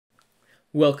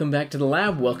Welcome back to the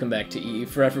lab, welcome back to EE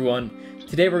for everyone.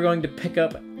 Today we're going to pick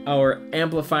up our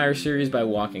amplifier series by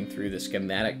walking through the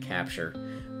schematic capture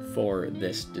for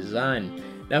this design.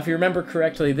 Now if you remember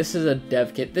correctly, this is a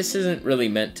dev kit. This isn't really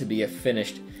meant to be a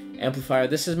finished amplifier.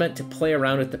 This is meant to play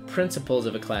around with the principles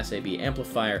of a Class AB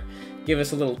amplifier, give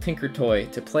us a little tinker toy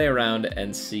to play around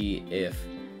and see if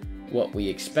what we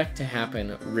expect to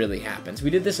happen really happens. We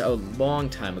did this a long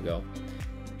time ago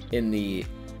in the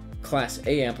Class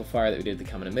A amplifier that we did, the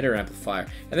common emitter amplifier,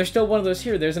 and there's still one of those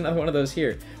here, there's another one of those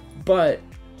here, but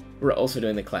we're also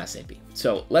doing the Class AB.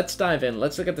 So let's dive in,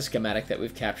 let's look at the schematic that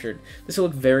we've captured. This will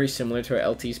look very similar to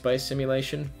our LT Spice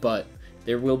simulation, but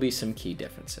there will be some key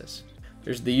differences.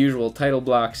 There's the usual title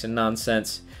blocks and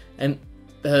nonsense, and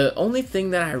the only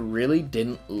thing that I really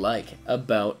didn't like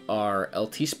about our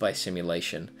LT Spice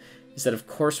simulation is that of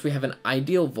course we have an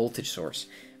ideal voltage source.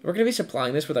 We're going to be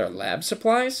supplying this with our lab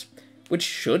supplies, which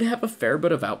should have a fair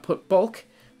bit of output bulk,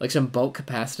 like some bulk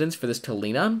capacitance for this to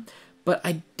lean on, but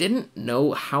I didn't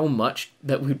know how much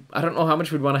I don't know how much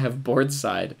we'd want to have board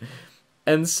side.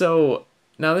 And so,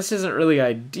 now this isn't really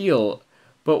ideal,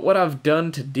 but what I've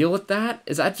done to deal with that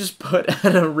is I just put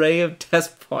an array of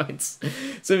test points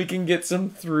so we can get some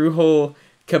through-hole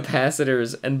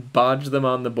capacitors and bodge them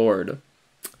on the board.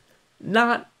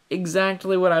 Not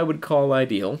exactly what I would call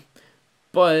ideal,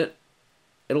 but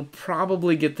it'll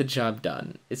probably get the job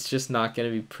done. It's just not going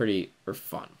to be pretty or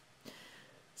fun.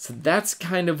 So that's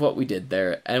kind of what we did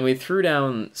there. And we threw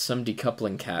down some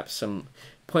decoupling caps, some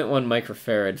 0.1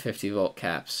 microfarad 50 volt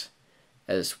caps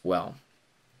as well.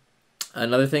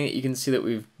 Another thing that you can see that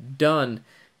we've done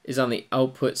is on the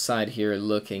output side here,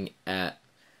 looking at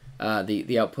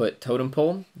the output totem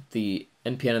pole, the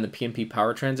NPN and the PNP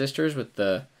power transistors with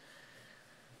the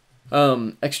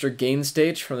extra gain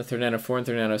stage from the 3904 and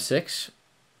 3906.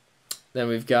 Then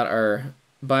we've got our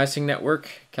biasing network,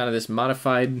 kind of this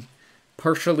modified,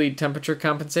 partially temperature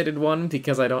compensated one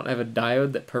because I don't have a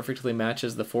diode that perfectly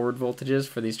matches the forward voltages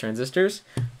for these transistors.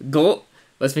 Gulp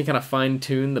lets me kind of fine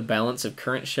tune the balance of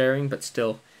current sharing but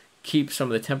still keep some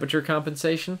of the temperature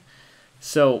compensation.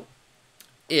 So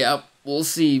yeah, we'll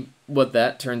see what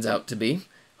that turns out to be.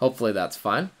 Hopefully that's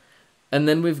fine. And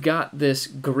then we've got this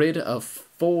grid of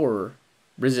 4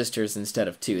 resistors instead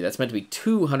of 2. That's meant to be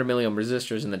 200 milliohm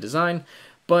resistors in the design,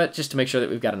 but just to make sure that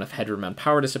we've got enough headroom on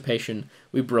power dissipation,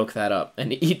 we broke that up.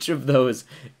 And each of those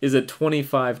is a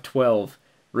 2512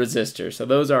 resistor. So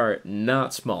those are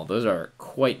not small. Those are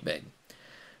quite big.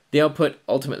 The output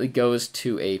ultimately goes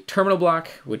to a terminal block,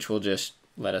 which will just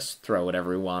let us throw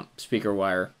whatever we want. Speaker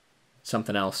wire,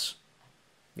 something else.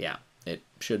 Yeah, it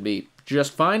should be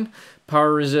just fine.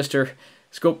 Power resistor,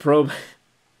 scope probe.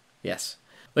 Yes.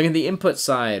 Looking at the input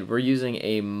side, we're using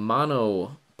a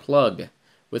mono plug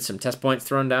with some test points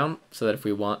thrown down so that if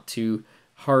we want to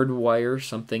hardwire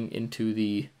something into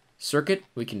the circuit,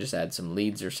 we can just add some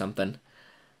leads or something.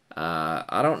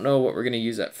 I don't know what we're going to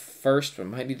use at first, but I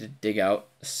might need to dig out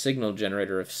a signal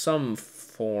generator of some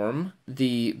form.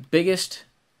 The biggest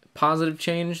positive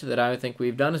change that I think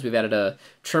we've done is we've added a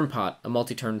Trimpot, a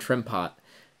multi-turn Trimpot,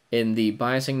 in the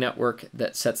biasing network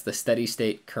that sets the steady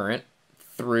state current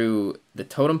through the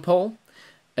totem pole,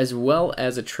 as well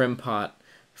as a Trimpot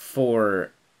for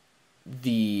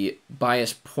the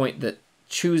bias point that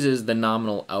chooses the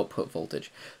nominal output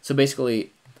voltage. So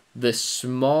basically, the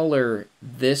smaller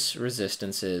this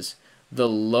resistance is, the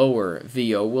lower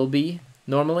VO will be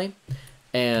normally,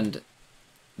 and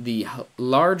the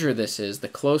larger this is, the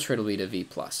closer it'll be to V+.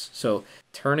 So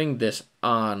turning this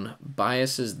on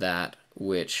biases that,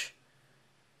 which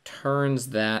turns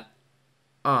that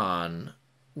on,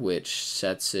 which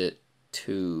sets it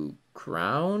to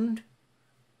ground.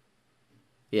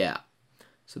 Yeah.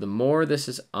 So the more this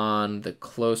is on, the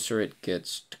closer it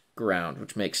gets to ground,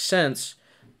 which makes sense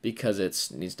because it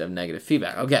needs to have negative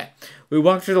feedback. Okay, we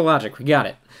walked through the logic. We got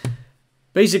it.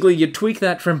 Basically, you tweak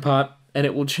that Trimpot, and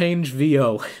it will change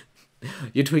VO.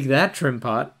 You tweak that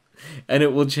Trimpot, and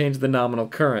it will change the nominal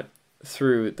current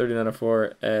through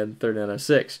 3904 and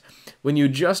 3906. When you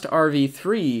adjust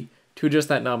RV3 to adjust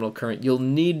that nominal current, you'll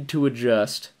need to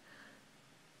adjust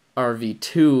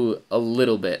RV2 a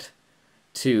little bit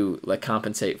to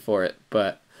compensate for it,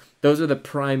 but those are the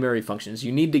primary functions.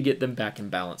 You need to get them back in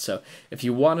balance. So if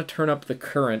you want to turn up the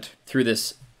current through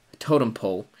this totem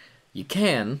pole, you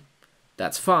can.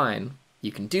 That's fine.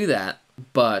 You can do that,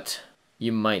 but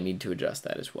you might need to adjust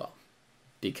that as well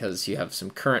because you have some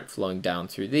current flowing down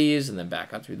through these and then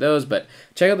back out through those. But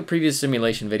check out the previous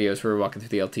simulation videos where we're walking through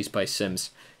the LT Spice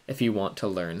sims if you want to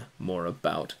learn more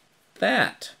about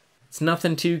that. It's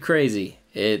nothing too crazy.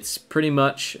 It's pretty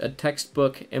much a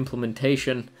textbook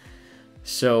implementation.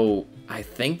 So I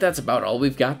think that's about all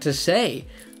we've got to say.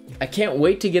 I can't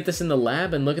wait to get this in the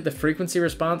lab and look at the frequency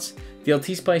response. The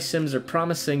LT-Spice sims are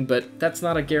promising, but that's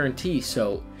not a guarantee,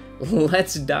 so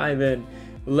let's dive in.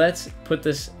 Let's put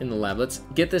this in the lab. Let's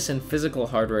get this in physical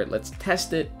hardware. Let's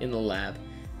test it in the lab,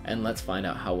 and let's find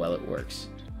out how well it works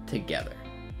together.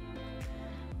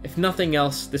 If nothing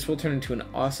else, this will turn into an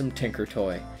awesome Tinker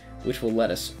toy, which will let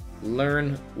us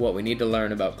learn what we need to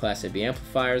learn about Class AB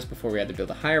amplifiers before we either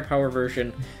build a higher power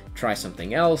version, try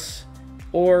something else,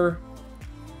 or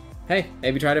hey,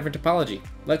 maybe try a different topology.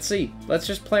 Let's see. Let's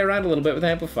just play around a little bit with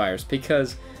amplifiers,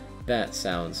 because that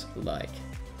sounds like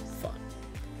fun.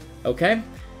 Okay,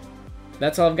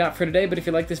 that's all I've got for today, but if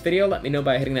you like this video, let me know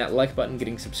by hitting that like button,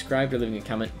 getting subscribed, or leaving a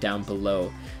comment down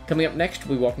below. Coming up next,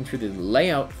 we'll be walking through the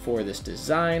layout for this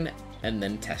design, and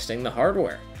then testing the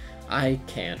hardware. I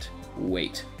can't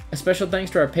wait. A special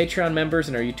thanks to our Patreon members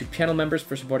and our YouTube channel members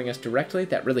for supporting us directly.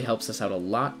 That really helps us out a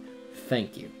lot.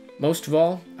 Thank you. Most of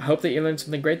all, I hope that you learned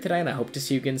something great today, and I hope to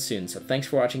see you again soon. So thanks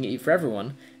for watching Eat for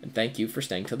Everyone, and thank you for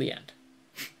staying till the end.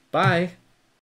 Bye!